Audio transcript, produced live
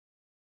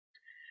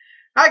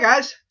Hi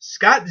guys,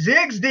 Scott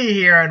ZXD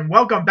here, and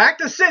welcome back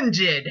to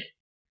Sidjid.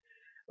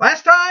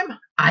 Last time,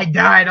 I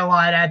died a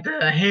lot at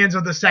the hands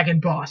of the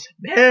second boss.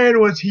 Man,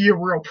 was he a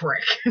real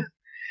prick.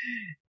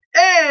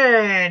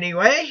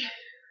 Anyway,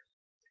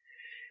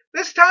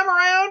 this time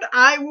around,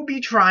 I will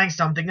be trying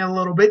something a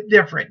little bit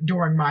different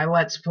during my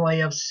Let's Play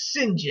of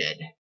Sidjid.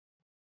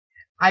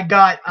 I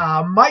got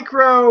a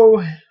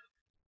micro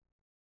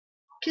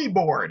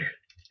keyboard,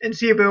 and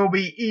see if it will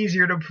be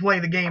easier to play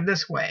the game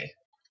this way.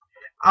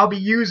 I'll be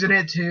using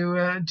it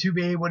to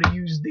be able to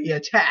use the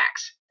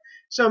attacks.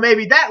 So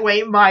maybe that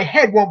way my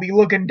head won't be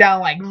looking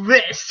down like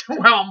this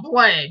while I'm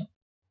playing.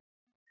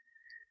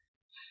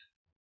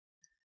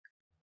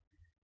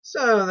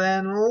 So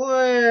then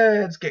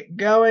let's get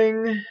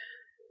going.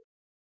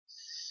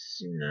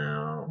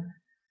 No.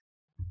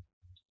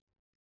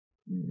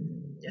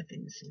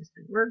 Nothing seems to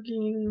be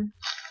working.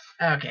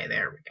 Okay,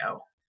 there we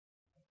go.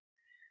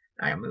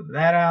 I move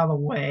that out of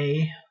the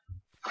way.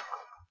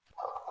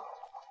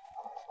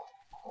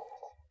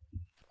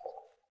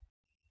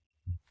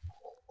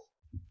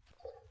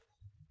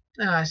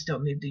 I still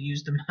need to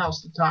use the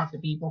mouse to talk to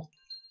people.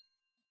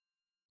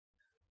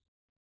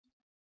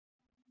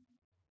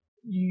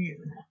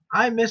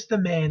 I miss the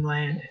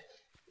mainland.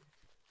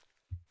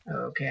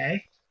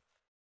 Okay.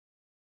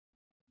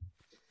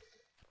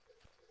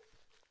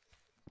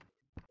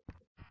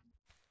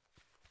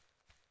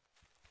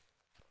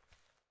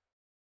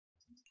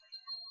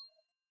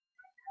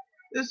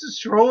 This is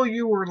scroll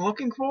you were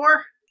looking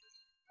for?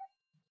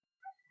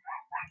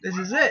 This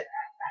is it.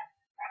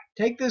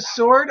 Take this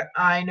sword.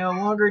 I no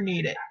longer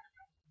need it.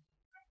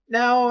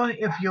 Now,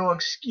 if you'll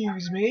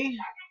excuse me.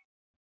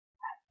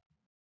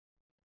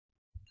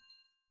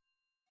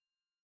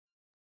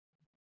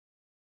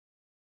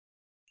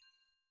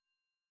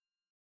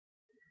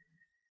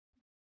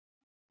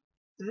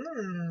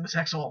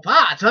 Sexual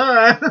thoughts,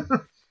 huh?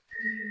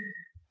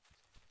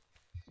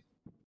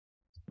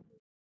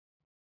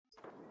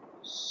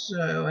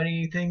 So,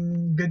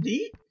 anything good to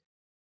eat?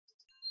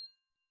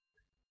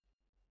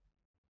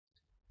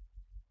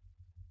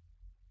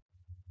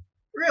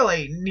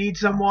 Really? Need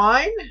some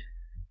wine?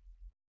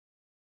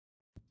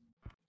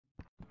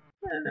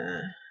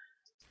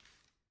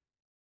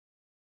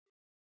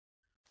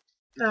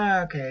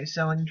 Okay,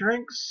 selling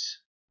drinks.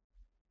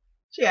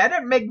 Gee, I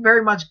didn't make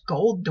very much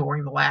gold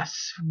during the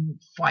last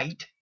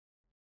fight.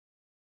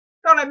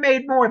 Thought I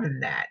made more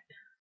than that.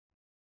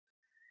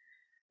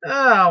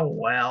 Oh,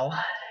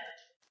 well.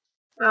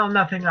 Well,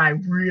 nothing I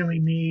really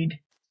need.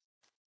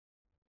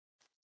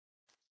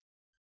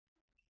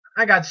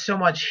 I got so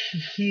much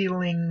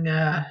healing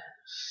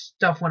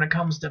stuff when it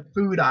comes to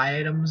food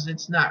items,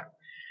 it's not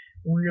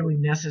really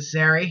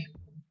necessary.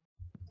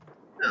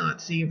 Now,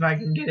 let's see if I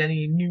can get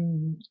any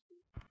new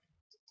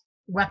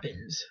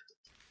weapons.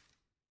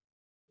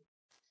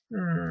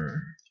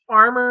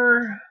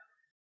 Armor.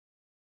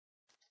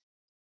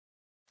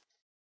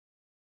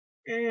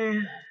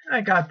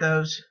 I got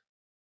those.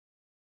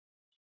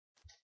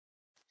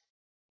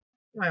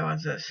 Wait,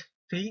 what's this?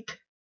 Feet?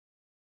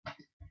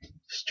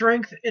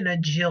 Strength and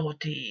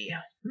agility.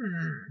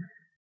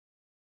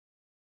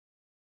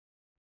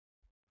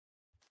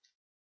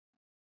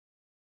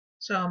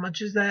 So how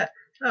much is that?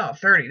 Oh,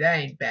 30. That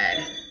ain't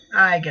bad.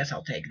 I guess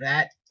I'll take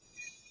that.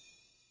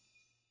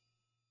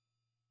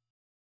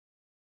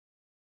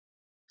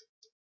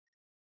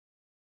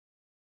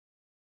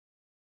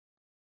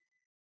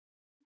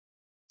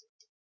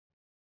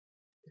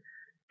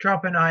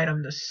 Drop an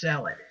item to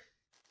sell it.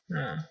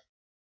 Huh.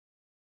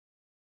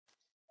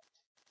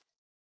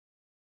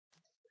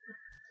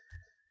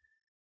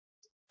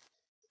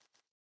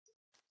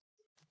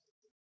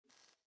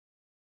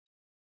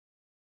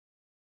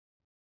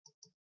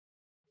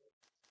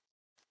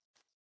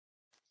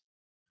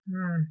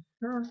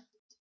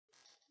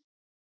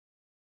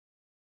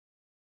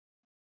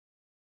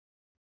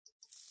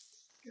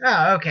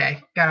 Oh,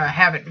 okay. Gotta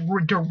have it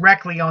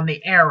directly on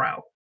the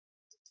arrow.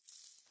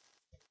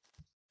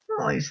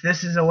 Well, at least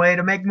this is a way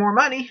to make more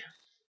money.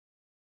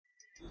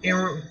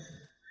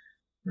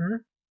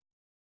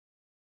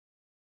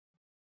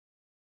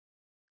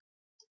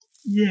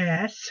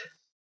 Yes.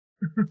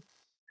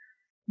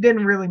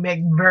 Didn't really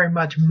make very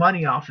much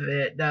money off of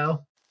it,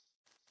 though.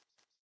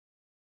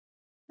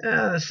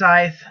 The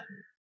scythe.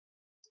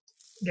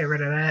 Get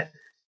rid of that.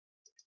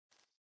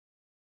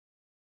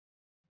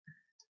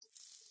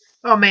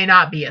 Well, it may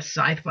not be a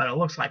scythe, but it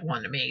looks like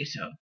one to me,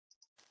 so.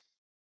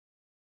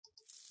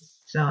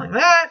 Selling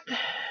that.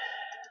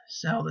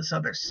 Sell this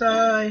other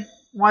scythe.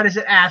 Why does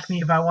it ask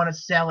me if I want to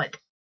sell it?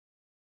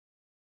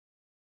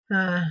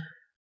 Yeah,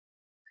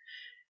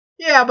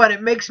 but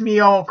it makes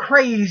me all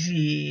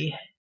crazy.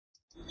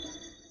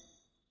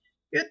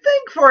 You'd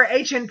think for an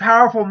ancient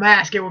powerful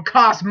mask it would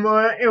cost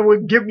more, it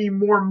would give me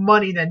more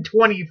money than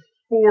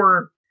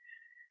 24.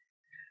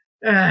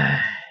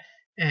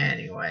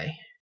 Anyway.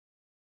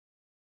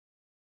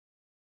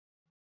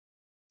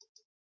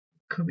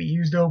 Could be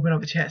used to open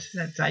up a chest.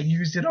 Since I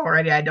used it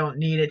already, I don't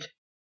need it.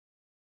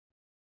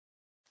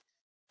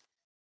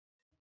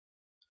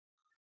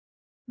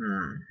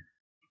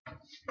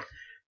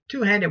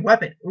 Two-handed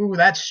weapon. Ooh,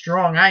 that's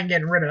strong. I ain't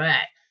getting rid of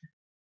that.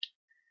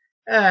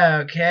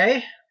 Okay.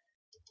 I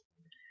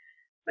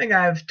think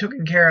I've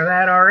taken care of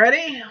that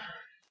already.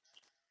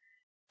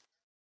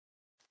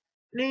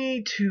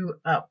 Need to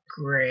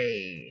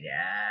upgrade.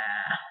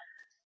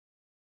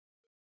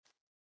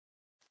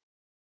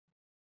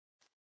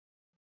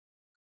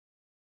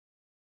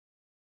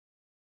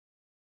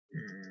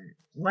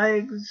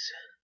 Legs.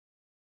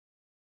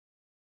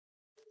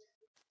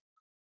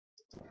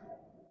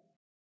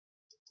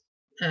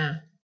 Uh,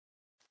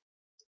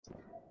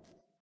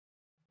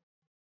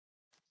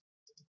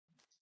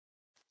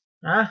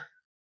 huh?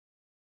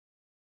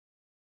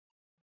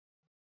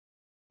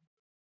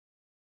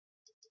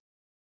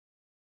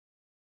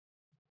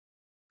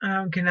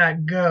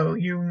 Cannot go.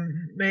 You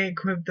may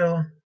equip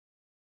the...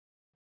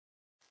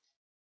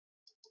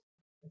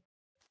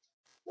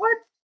 What?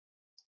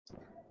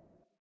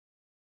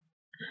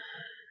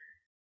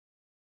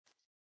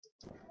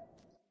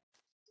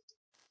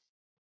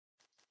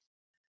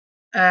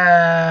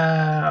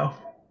 Oh.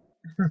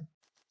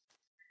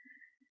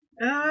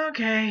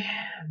 Okay.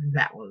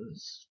 That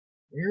was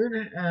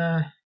weird.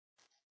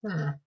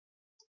 Huh.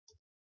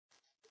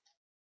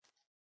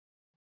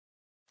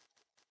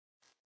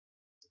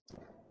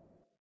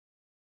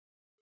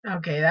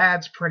 Okay,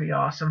 that's pretty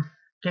awesome.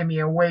 Gave me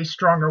a way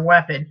stronger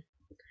weapon.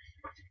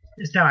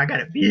 This time I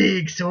got a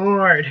big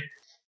sword.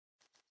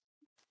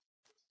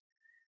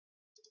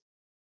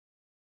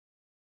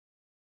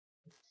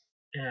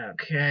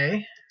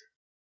 Okay.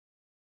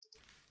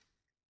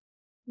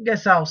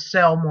 Guess I'll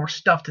sell more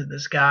stuff to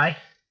this guy.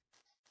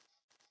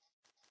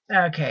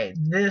 Okay,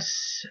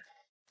 this...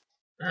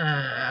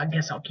 I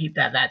guess I'll keep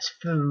that. That's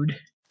food.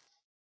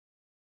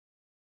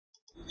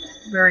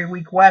 Very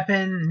weak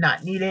weapon.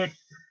 Not needed.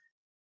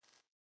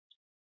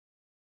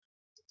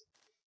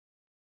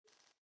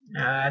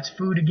 That's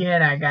food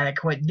again. I gotta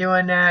quit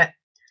doing that.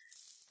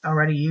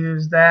 Already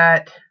used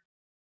that.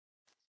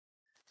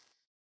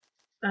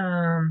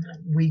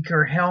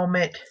 Weaker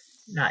helmet.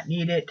 Not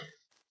needed.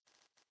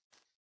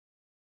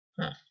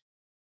 Huh.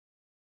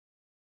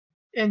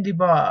 Empty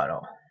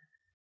bottle.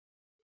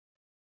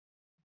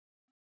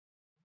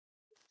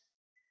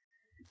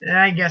 And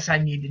I guess I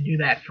need to do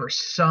that for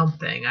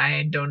something.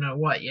 I don't know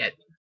what yet.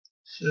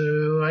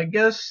 So I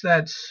guess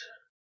that's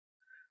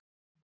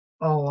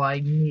all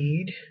I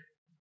need.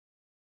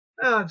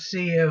 Let's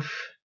see if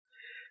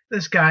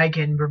this guy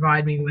can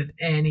provide me with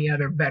any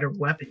other better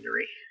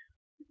weaponry.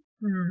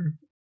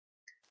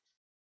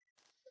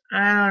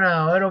 I don't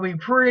know. It'll be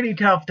pretty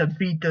tough to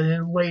beat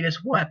the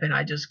latest weapon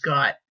I just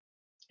got.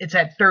 It's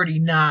at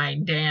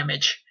 39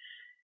 damage.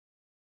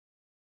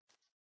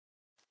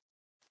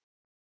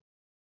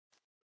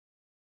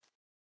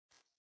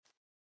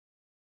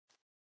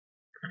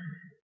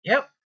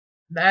 Yep.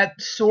 That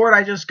sword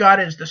I just got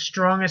is the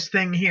strongest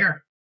thing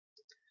here.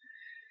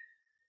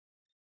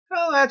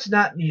 Well, that's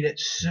not needed.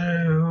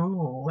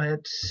 So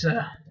let's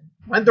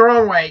went the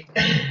wrong way.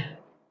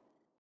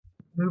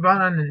 Move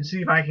on and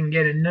see if I can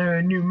get a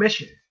new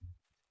mission.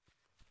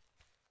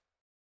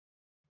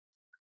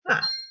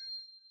 Huh.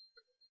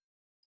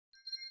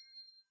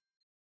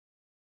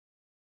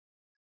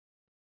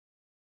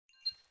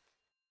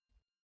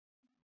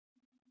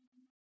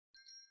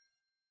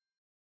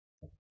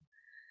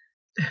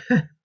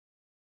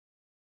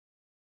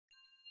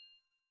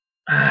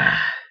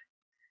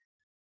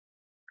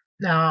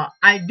 Now,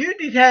 I do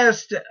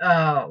detest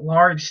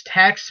large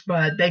text,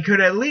 but they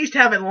could at least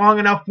have it long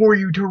enough for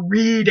you to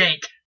read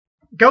it.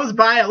 It goes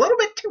by a little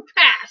bit too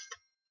fast,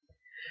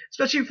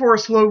 especially for a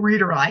slow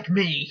reader like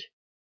me.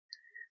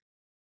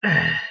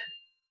 That's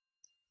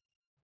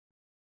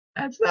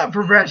not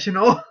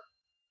professional.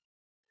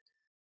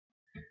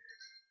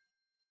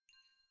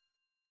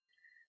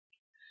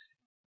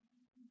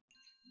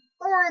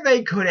 Or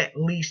they could at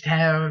least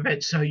have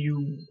it so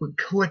you would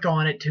click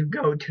on it to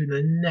go to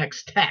the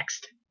next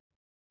text.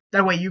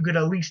 That way you could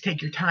at least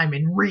take your time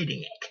in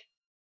reading it.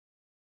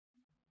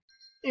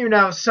 You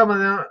know, some of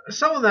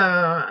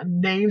the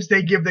names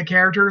they give the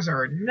characters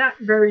are not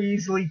very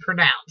easily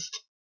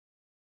pronounced.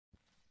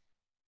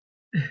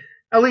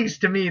 At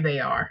least to me they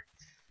are.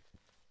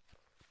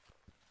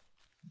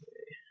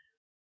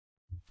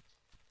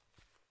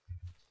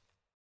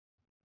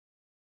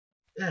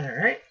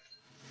 Alright.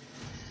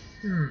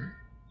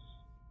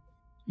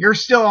 You're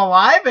still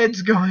alive?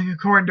 It's going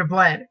according to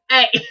plan.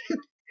 Hey!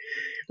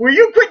 Will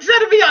you quit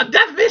sending me on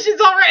death missions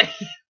already?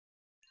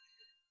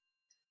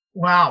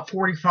 Wow,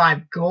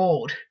 45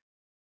 gold.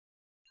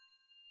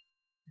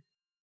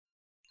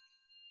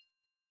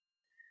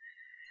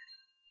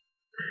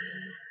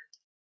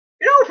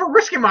 You know, for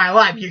risking my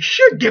life, you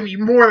should give me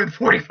more than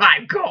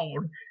 45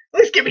 gold. At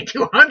least give me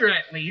 200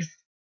 at least.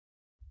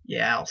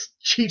 Yeah, I'll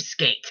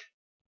cheapskate.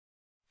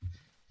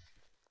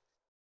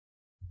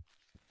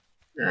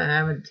 I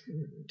haven't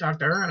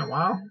talked to her in a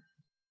while.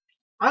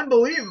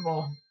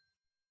 Unbelievable.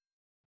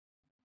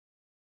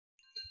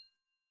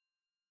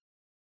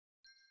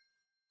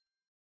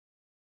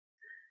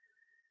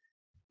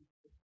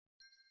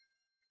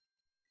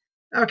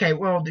 Okay,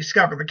 we'll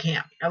discover the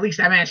camp. At least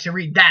I managed to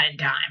read that in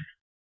time.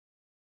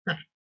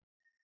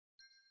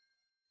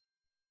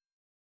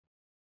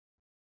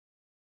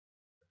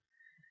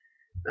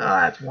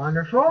 Oh, that's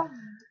wonderful.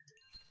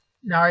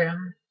 Now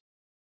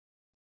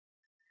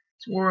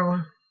it's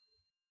war.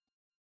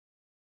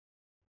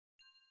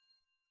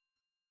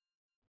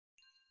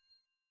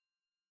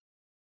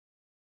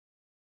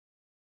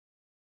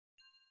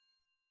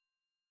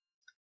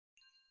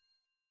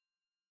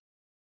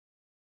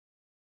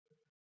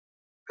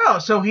 Oh,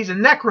 so he's a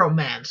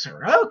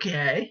necromancer.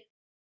 Okay.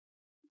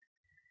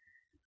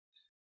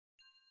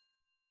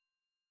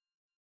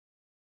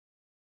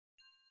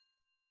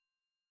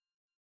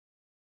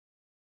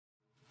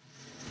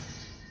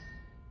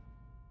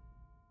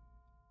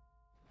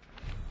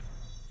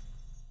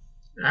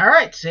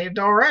 Alright, saved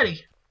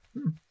already.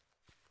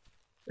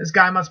 This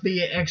guy must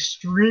be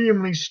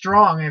extremely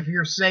strong if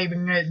you're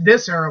saving it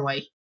this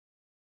early.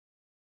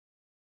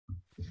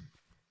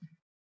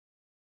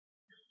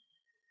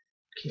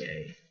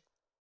 Okay.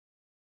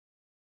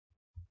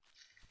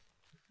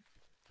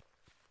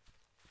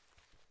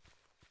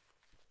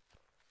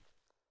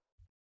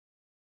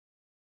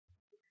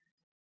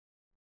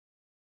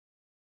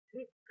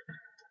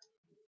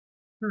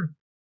 Hmm.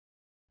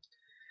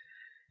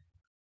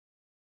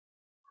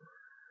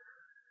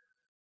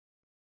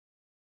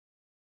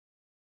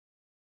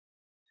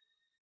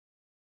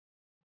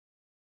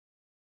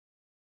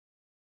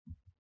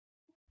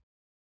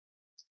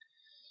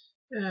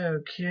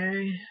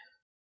 Okay.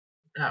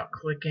 I'll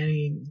click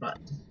any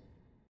button.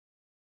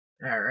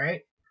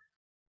 Alright.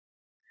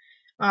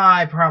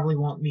 I probably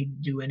won't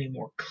need to do any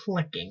more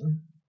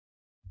clicking.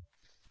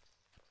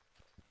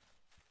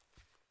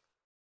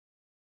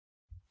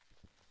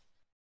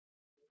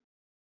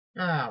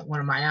 One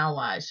of my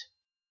allies.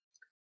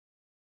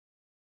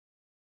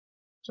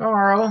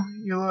 Sorrow,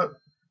 you look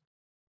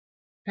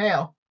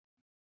pale.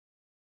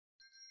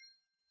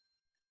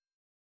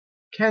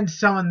 Can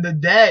summon the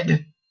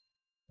dead.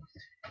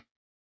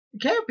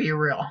 It can't be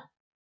real.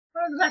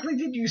 What exactly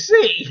did you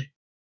see?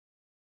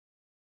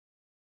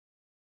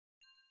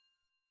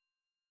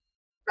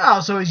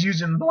 Oh, so he's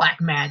using black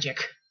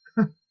magic.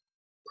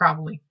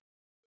 Probably.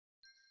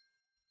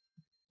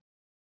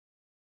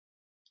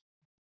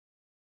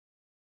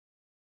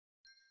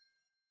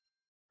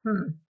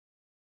 Hmm.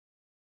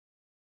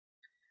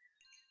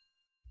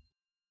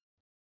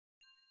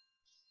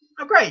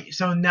 Oh, great.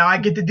 So now I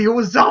get to deal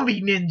with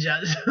zombie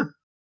ninjas.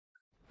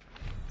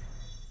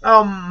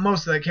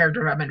 Most of the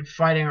characters I've been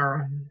fighting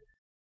are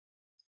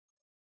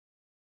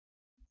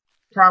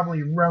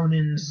probably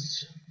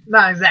Ronins.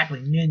 Not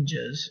exactly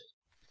ninjas.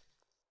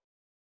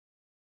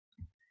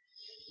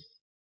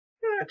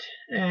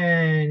 But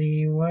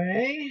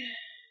anyway.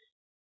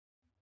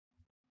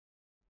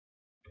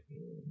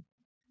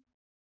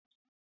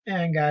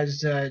 And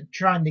guys,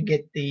 trying to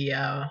get the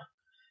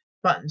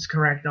buttons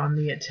correct on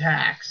the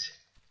attacks.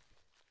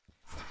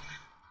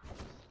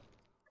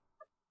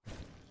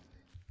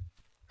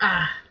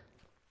 Ah.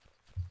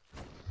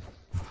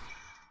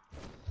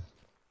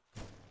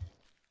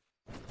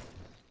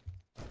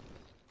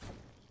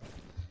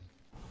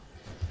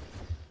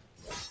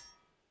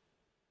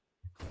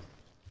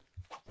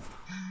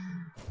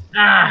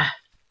 Ah.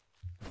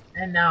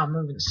 And now I'm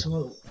moving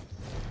slow.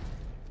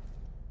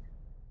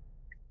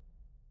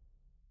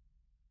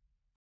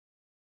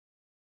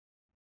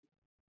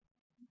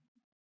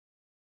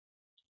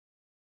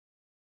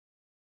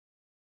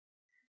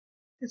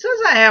 It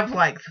says I have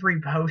like 3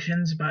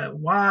 potions, but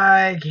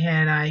why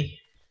can't I?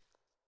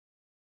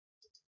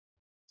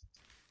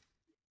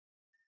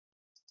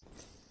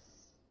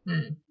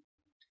 Hmm.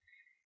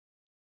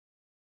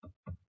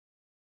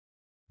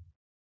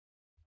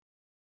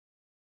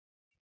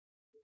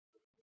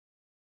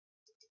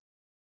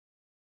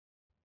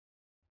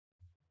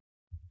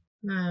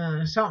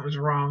 Something's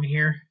wrong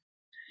here.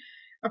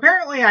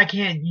 Apparently I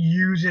can't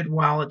use it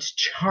while it's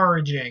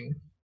charging.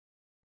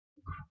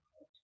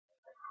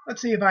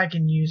 Let's see if I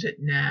can use it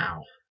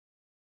now.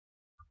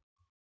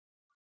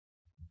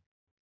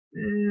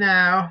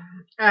 No.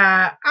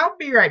 I'll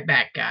be right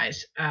back,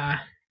 guys.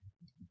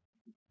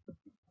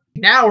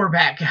 Now we're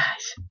back,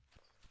 guys.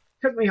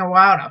 Took me a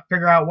while to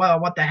figure out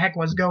what the heck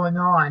was going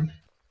on.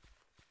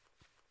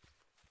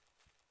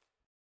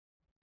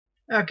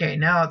 Okay,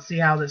 now let's see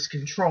how this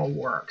control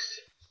works.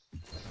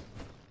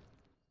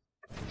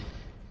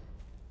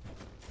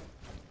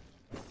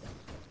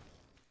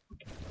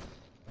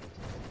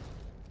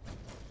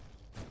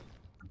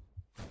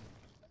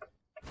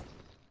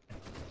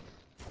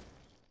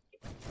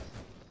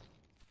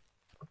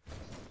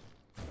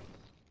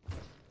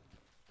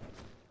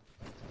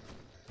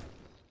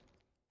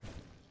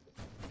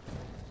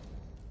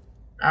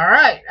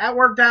 Alright, that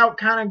worked out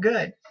kind of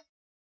good.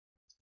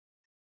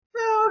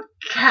 Well,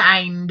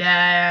 kinda.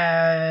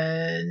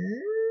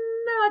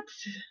 Not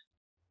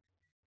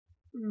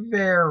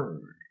very.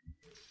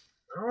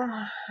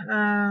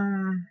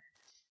 Let's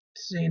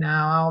see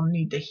now. I'll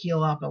need to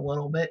heal up a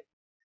little bit.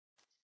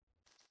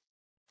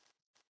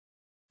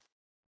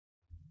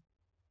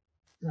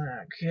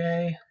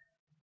 Okay.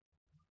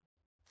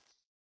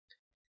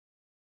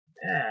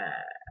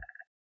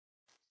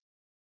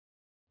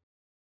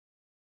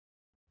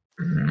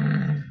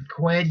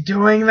 Quit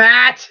doing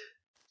that!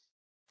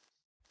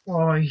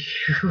 Oh,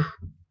 you.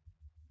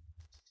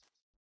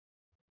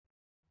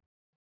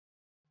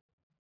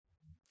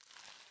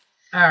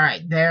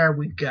 Alright, there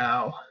we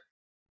go.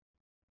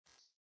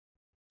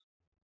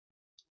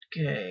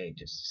 Okay,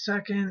 just a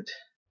second.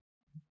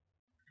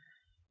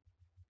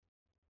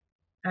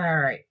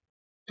 Alright.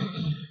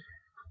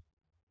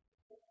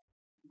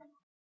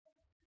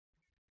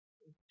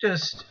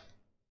 Just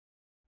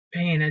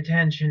paying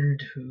attention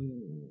to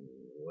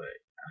what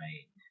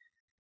I...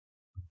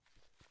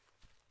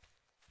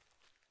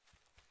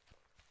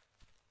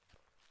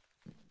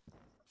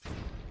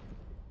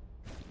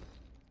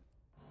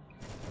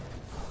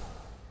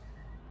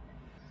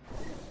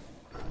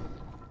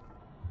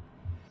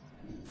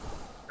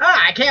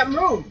 Ah, I can't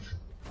move!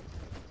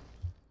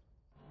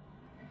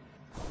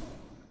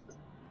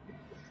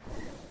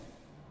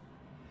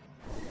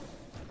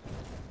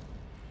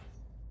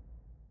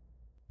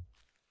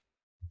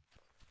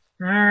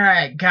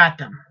 Alright, got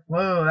them.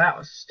 Whoa, that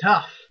was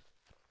tough.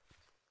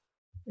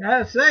 I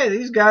gotta say,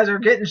 these guys are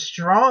getting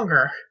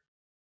stronger.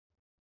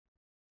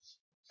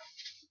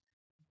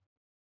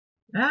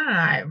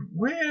 I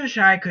wish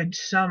I could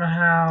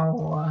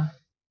somehow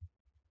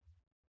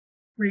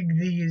rig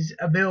these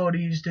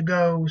abilities to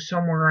go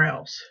somewhere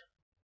else.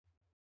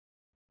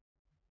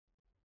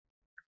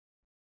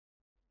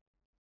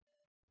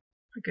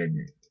 I could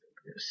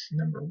this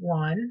number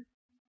 1.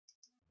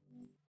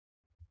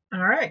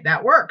 Alright,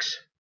 that works.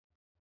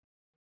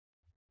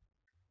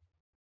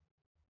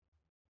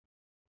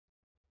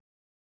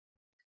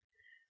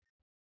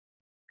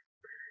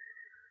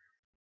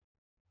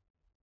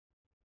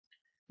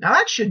 Now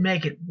that should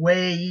make it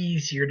way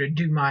easier to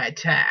do my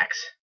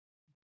attacks.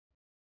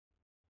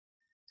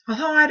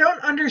 Although I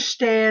don't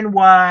understand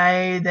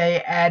why they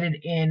added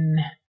in...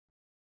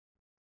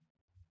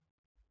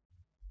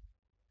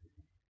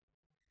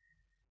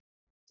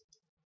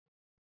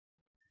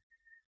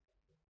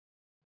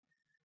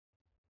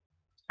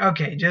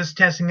 Okay, just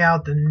testing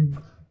out the...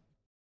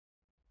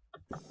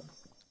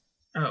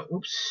 Oh,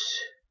 oops.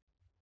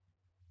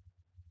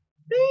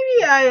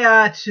 Maybe I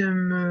ought to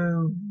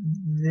move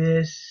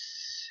this...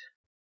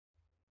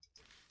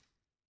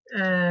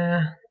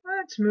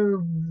 let's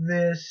move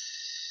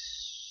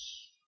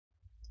this...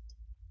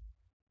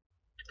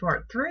 to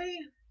part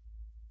 3.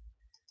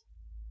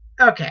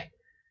 Okay.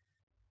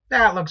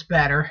 That looks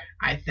better,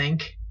 I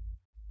think.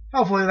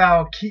 Hopefully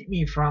that'll keep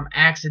me from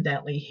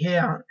accidentally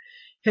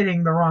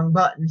hitting the wrong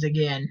buttons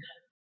again.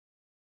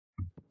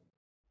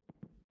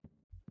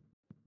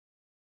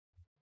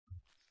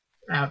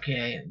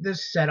 Okay,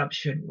 this setup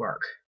should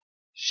work.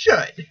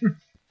 Should.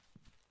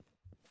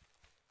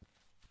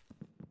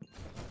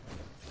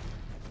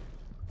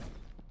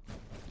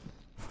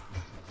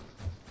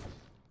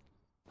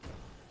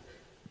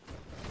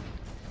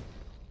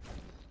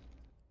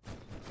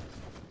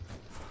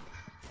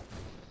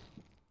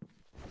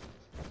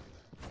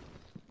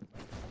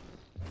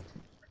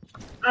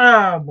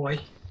 Oh boy.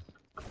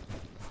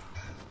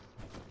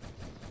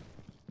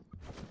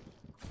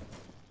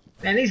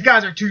 Man, these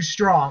guys are too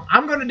strong.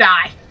 I'm gonna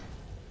die.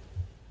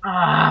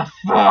 Ah,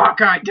 fuck,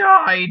 I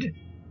died.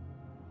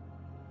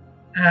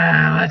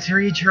 Let's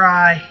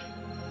retry.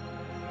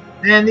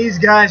 Man, these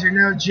guys are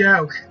no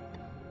joke.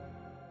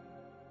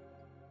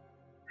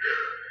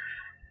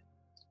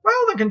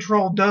 Well, the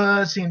control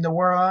does seem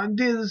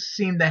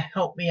to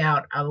help me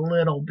out a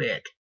little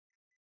bit.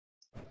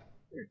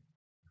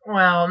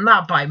 Well,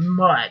 not by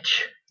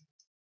much.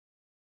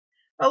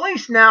 At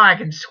least now I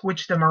can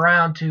switch them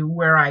around to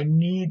where I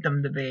need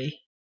them to be.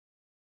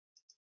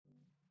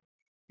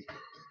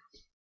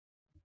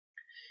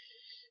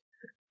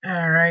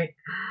 Alright.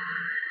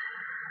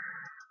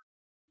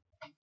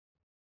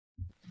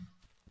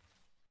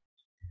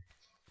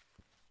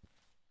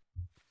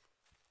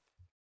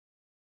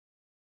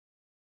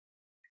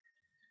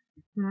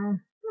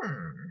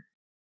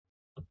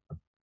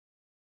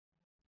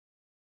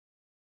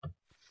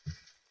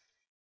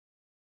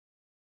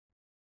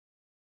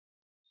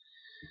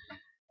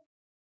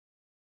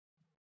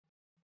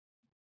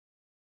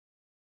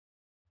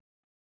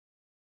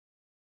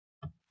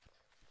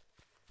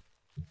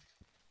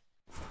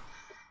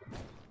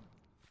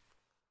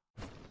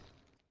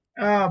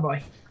 Oh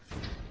boy.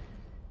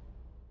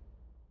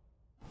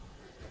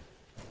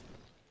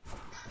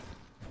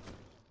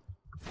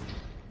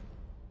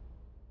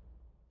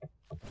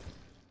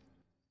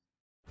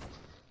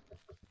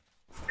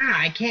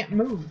 I can't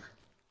move.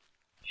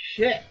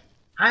 Shit.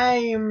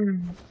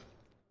 I'm...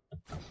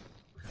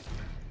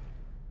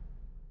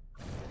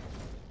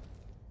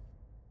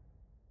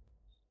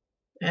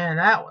 Man,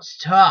 that was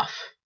tough.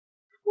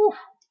 Whew.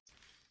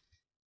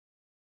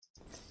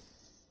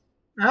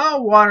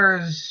 Oh,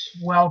 water's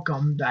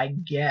welcomed, I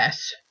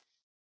guess.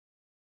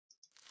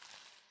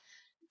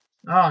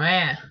 Oh,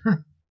 man.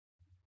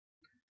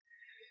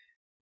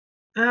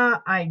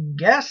 I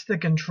guess the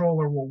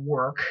controller will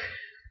work.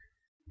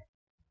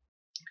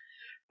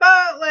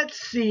 But let's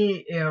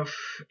see if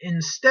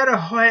instead of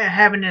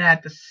having it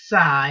at the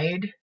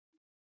side,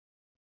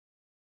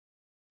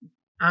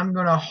 I'm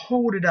gonna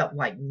hold it up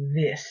like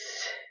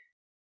this.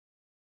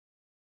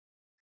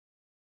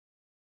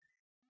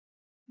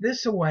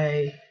 This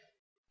way.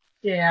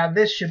 Yeah,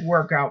 this should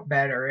work out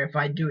better if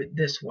I do it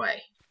this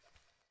way.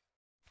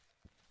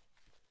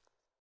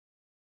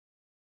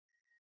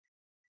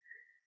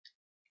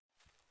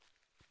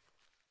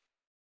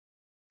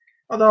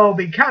 Although it'll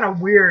be kind of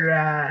weird.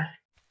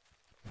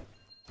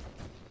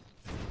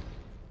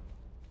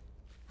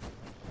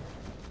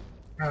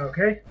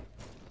 Okay.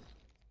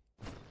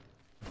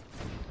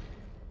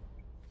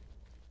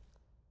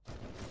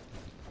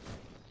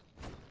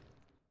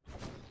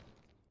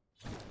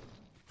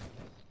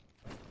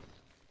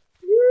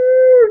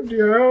 Woo,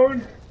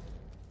 dude.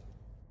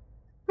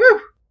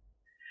 Whew.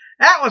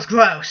 That was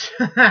close.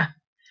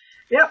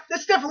 Yep,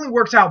 this definitely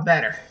works out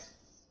better.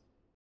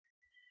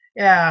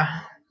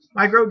 Yeah,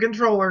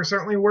 microcontroller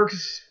certainly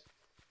works.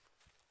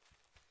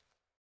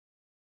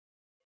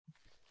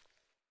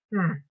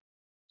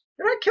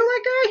 Did I kill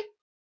that guy?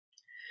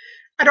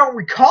 I don't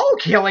recall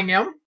killing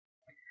him.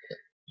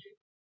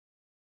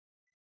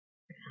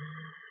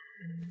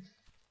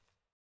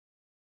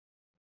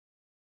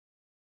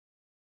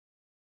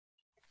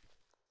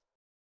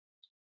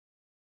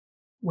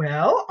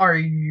 Well, are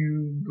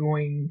you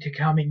going to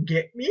come and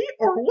get me,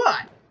 or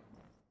what?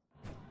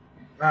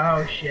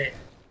 Oh, shit.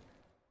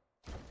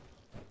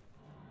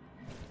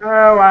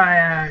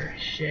 Oh,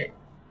 shit.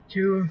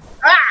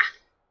 Ah!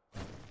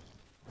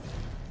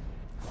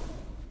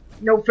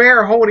 No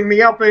fair holding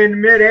me up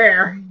in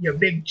midair, you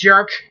big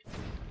jerk.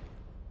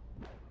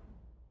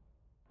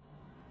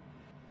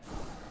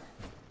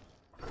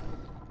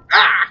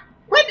 Ah!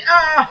 Quit,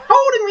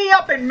 holding me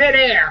up in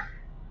midair!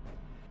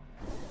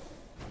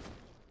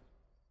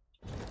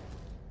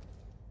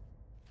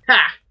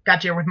 Ha!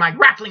 Got you with my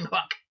grappling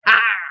hook.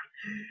 Ha!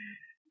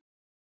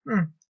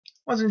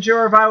 Wasn't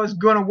sure if I was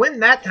gonna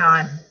win that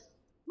time.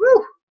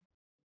 Woo!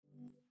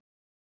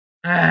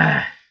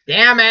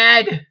 Damn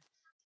it!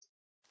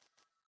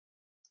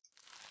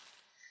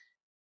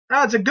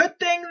 Oh, it's a good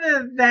thing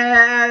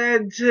that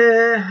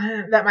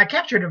my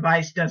capture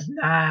device does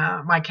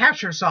not, my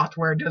capture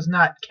software does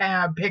not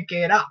pick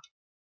it up.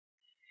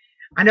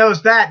 I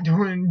noticed that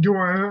during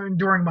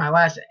my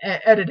last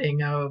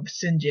editing of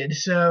Sidjid,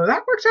 so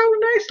that works out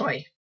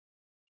nicely.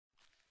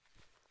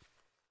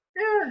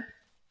 Yeah,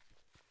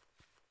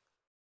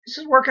 this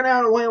is working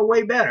out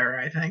way better,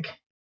 I think.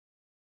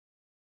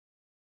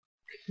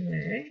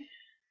 Okay.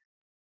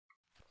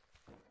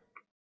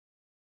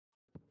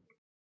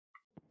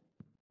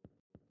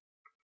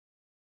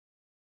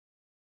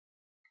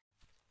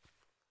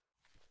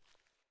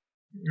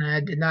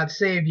 I did not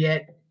save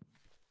yet,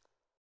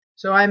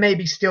 so I may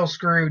be still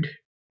screwed.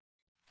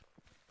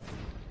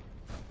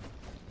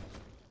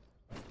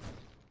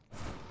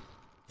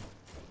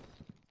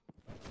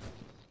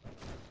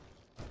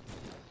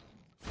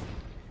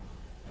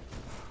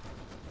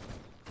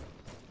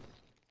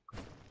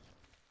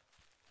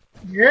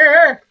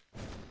 Yeah.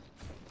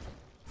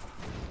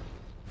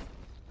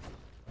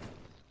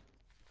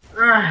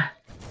 Ah.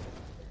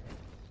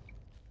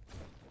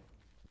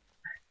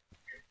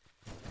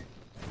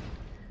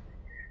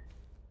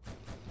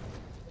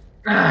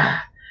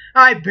 Ah.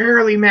 I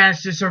barely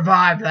managed to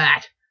survive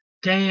that.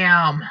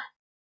 Damn.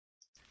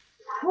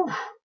 Whew.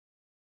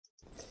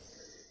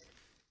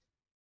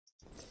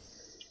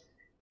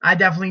 I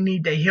definitely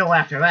need to heal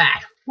after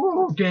that.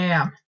 Whew,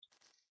 damn.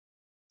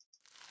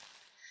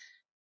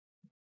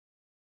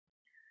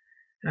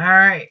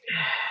 Alright.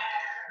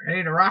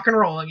 Ready to rock and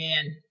roll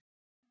again.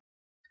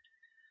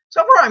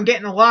 So far I'm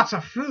getting lots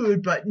of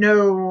food, but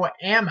no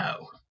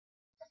ammo.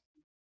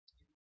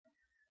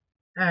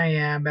 Oh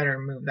yeah, I better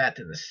move that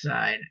to the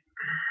side.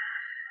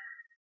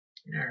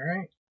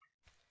 Alright.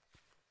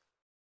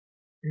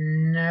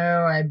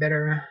 No, I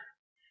better...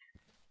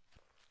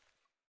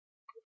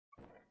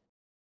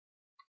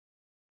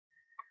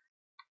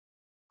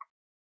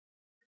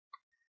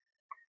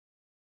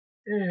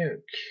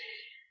 Okay.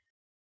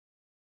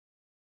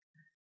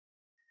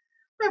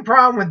 My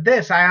problem with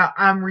this,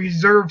 I'm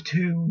reserved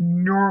to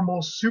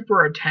normal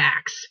super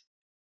attacks.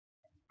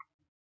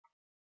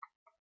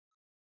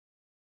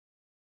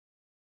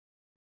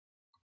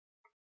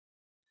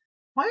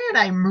 Why am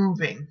I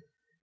moving?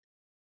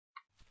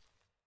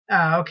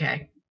 Oh,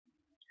 okay.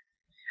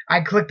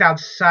 I clicked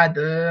outside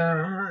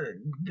the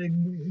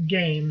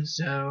game,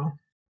 so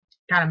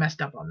kind of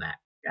messed up on that.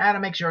 Gotta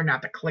make sure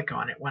not to click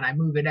on it when I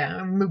move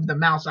the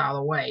mouse out of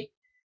the way.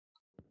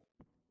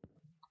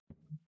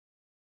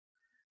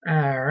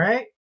 All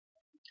right.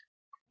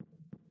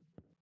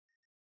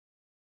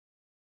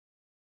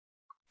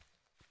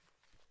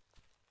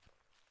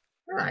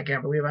 Oh, I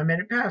can't believe I made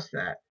it past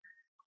that.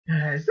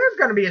 Is there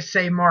going to be a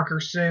save marker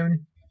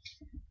soon?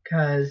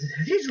 Because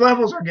these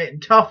levels are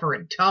getting tougher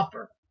and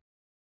tougher.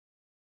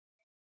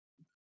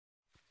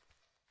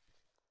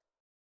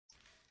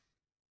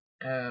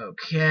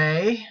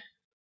 Okay.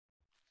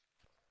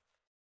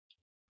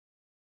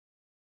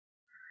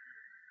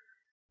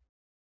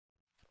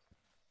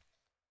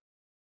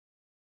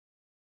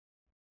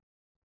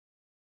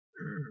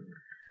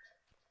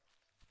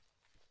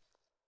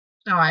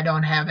 Oh, I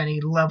don't have any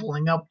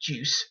leveling up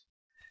juice.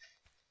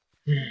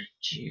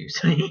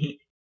 Juice.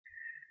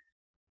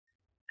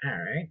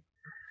 Alright.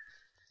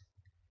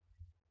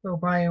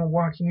 Hope I am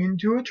walking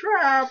into a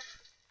trap.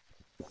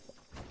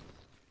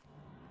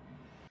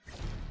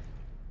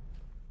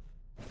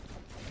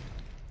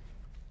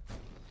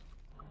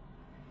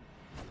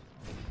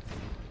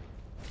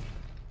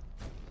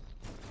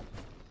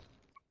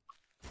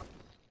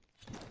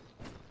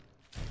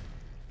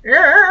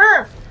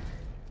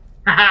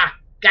 Haha,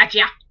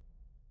 gotcha.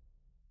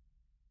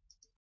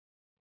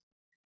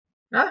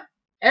 Huh?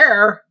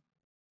 Error?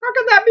 How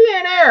could that be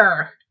an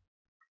error?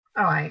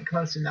 Oh, I ain't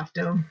close enough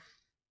to him.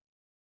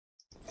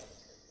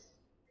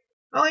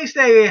 At least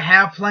they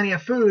have plenty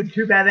of food.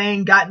 Too bad they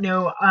ain't got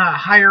no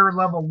higher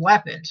level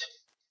weapons.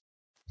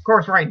 Of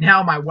course, right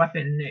now my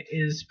weapon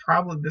is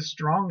probably the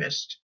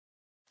strongest.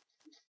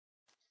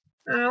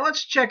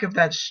 Let's check if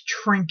that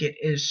trinket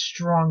is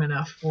strong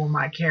enough for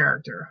my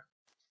character.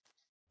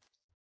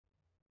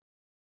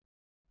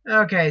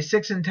 Okay,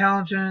 6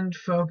 intelligence,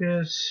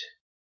 focus.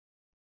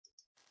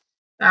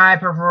 I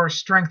prefer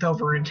strength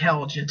over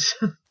intelligence.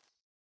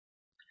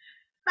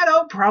 I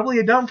know, probably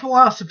a dumb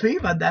philosophy,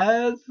 but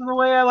that's the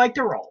way I like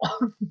to roll.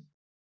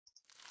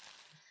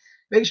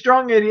 Big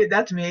strong idiot,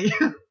 that's me.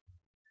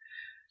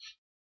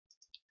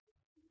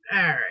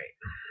 Alright.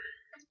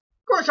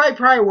 Of course, I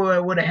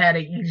probably would have had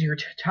an easier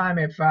time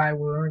if I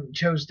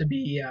chose to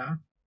be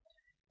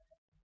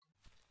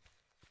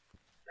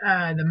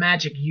the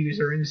magic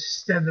user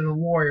instead of the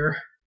warrior.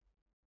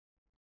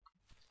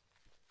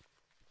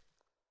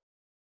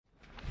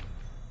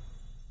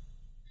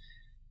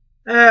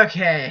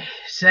 Okay,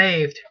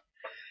 saved.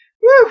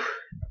 Woo!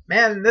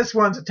 Man, this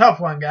one's a tough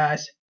one,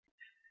 guys.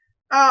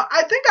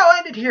 I think I'll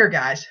end it here,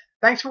 guys.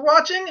 Thanks for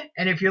watching,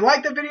 and if you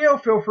liked the video,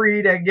 feel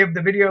free to give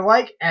the video a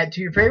like, add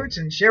to your favorites,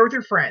 and share with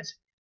your friends.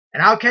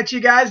 And I'll catch you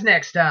guys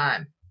next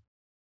time.